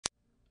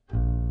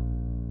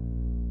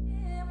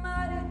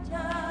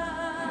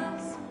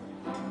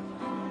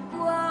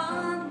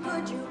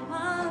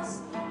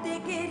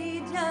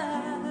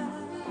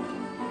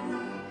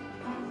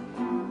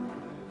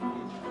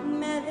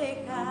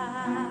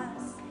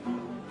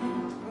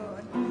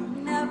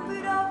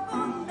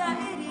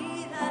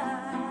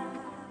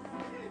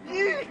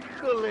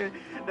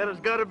That has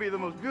got to be the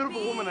most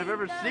beautiful woman I've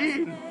ever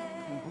seen.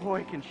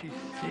 Boy, can she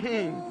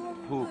sing.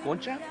 Who,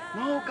 Concha?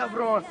 No,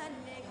 cabrón.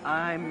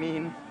 I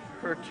mean,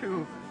 her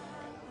too.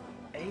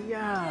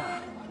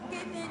 Ella.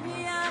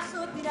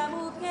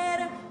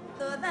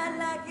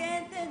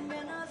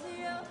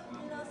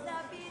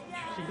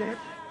 See that?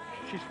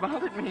 She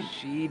smiled at me.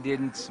 She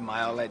didn't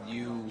smile at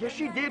you. Yes,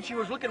 she did. She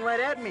was looking right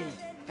at me.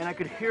 And I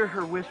could hear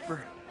her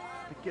whisper,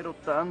 "Te quiero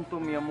tanto,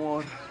 mi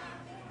amor."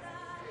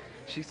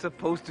 She's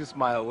supposed to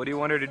smile. What do you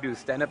want her to do?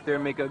 Stand up there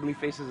and make ugly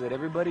faces at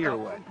everybody or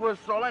what? Pues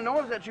all I know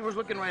is that she was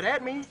looking right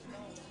at me.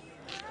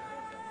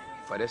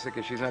 Parece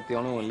que she's not the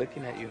only one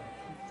looking at you.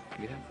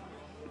 Mira.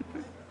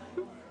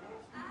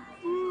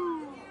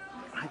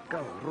 Ay,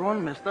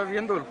 cabrón, me está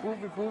viendo el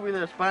fubi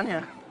de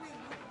España.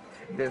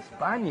 ¿De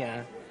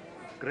España?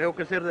 Creo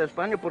que ser de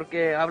España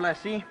porque habla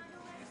así.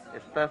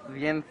 Estás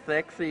bien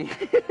sexy.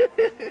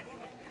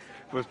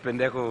 Pues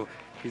pendejo,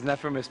 he's not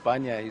from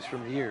España, he's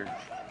from here.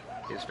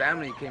 His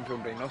family came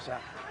from Reynosa.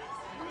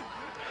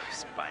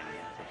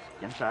 España.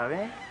 ¿Quién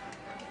sabe?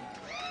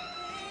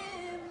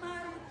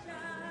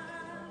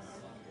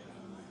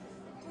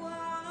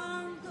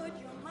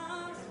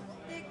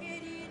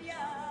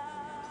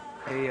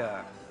 Hey,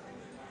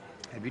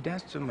 have you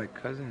danced with my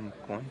cousin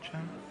Concha?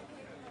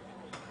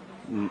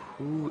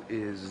 Who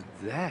is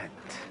that?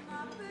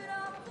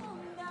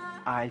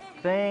 I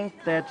think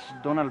that's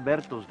Don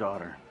Alberto's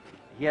daughter.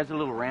 He has a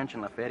little ranch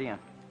in La Feria.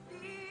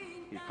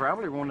 He's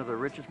probably one of the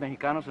richest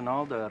Mexicanos in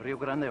all the Rio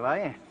Grande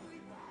Valle.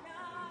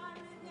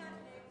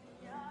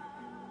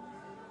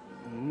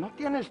 ¿No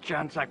tienes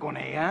chance con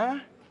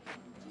ella?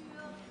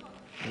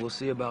 We'll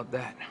see about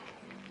that.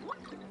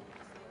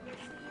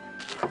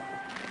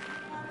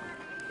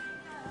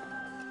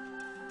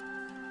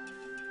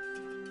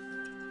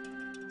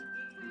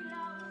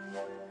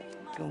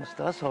 ¿Cómo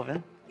estás,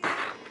 joven?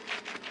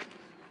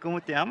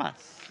 ¿Cómo te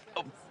llamas?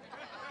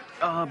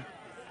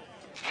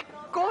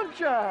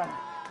 ¡Concha!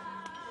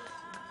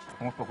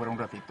 Vamos para afuera un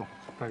ratito.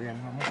 Está bien,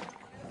 vamos.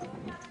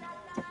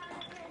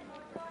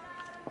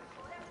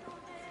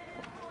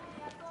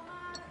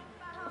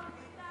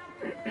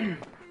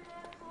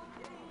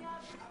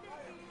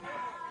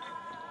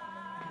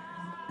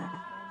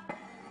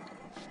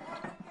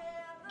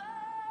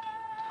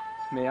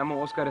 Me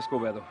llamo Oscar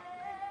Escobedo.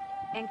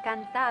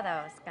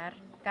 Encantada, Oscar.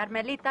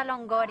 Carmelita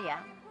Longoria.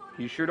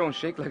 You sure don't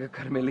shake like a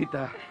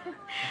Carmelita.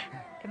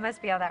 It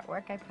must be all that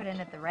work I put in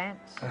at the ranch.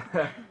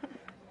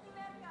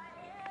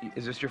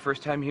 Is this your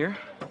first time here?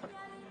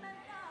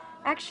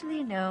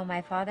 Actually, no.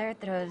 My father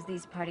throws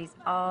these parties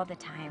all the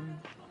time.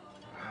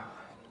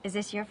 Is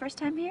this your first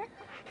time here?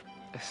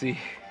 Sí.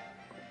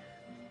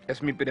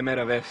 Es mi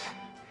primera vez.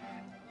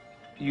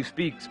 You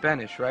speak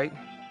Spanish, right?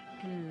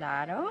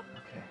 Claro.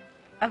 Okay.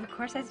 Of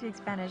course I speak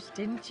Spanish.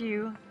 Didn't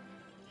you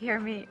hear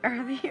me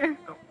earlier?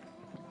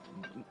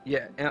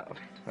 Yeah,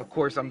 of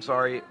course, I'm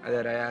sorry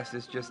that I asked.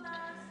 It's just...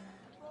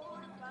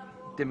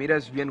 Te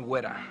miras bien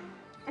güera.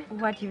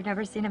 What, you've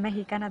never seen a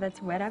Mexicana that's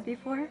güera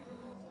before?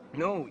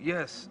 No,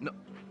 yes, no.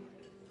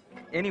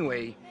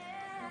 Anyway,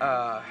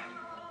 I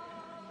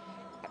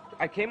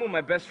came with my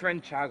best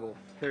friend, Chago.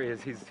 There he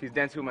is. He's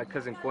dancing with my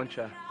cousin,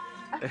 Concha.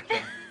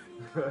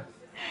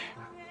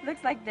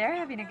 Looks like they're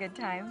having a good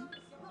time.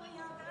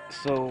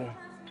 So,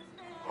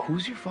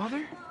 who's your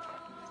father?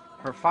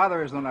 Her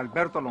father is Don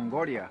Alberto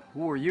Longoria.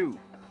 Who are you?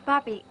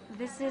 Papi,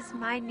 this is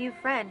my new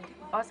friend,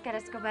 Oscar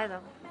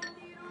Escobedo.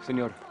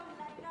 Señor.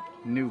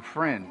 New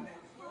friend.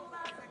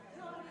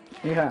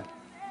 Hija,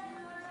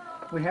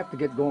 we have to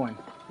get going.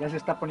 Ya se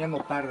está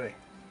poniendo tarde.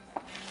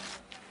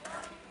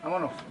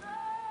 Vámonos.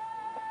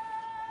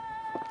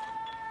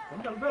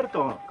 Don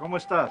Alberto, ¿cómo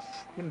estás?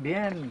 Bien,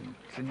 bien.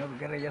 Señor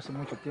Guerra, ya hace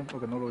mucho tiempo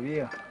que no lo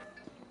veía.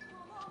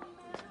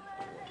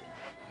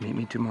 Meet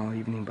me tomorrow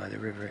evening by the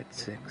river at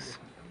 6.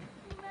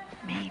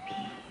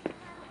 Maybe.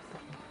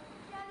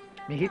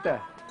 Mijita,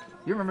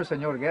 you remember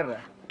Señor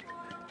Guerra?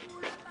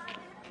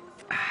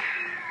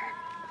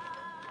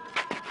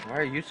 Why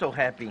are you so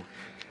happy?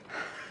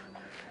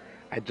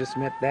 I just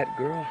met that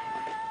girl.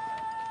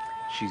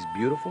 She's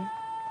beautiful,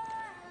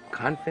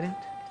 confident,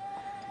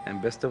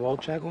 and best of all,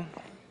 Chago,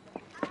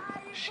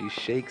 she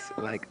shakes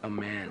like a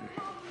man.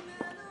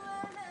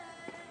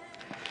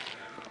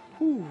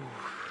 Whew.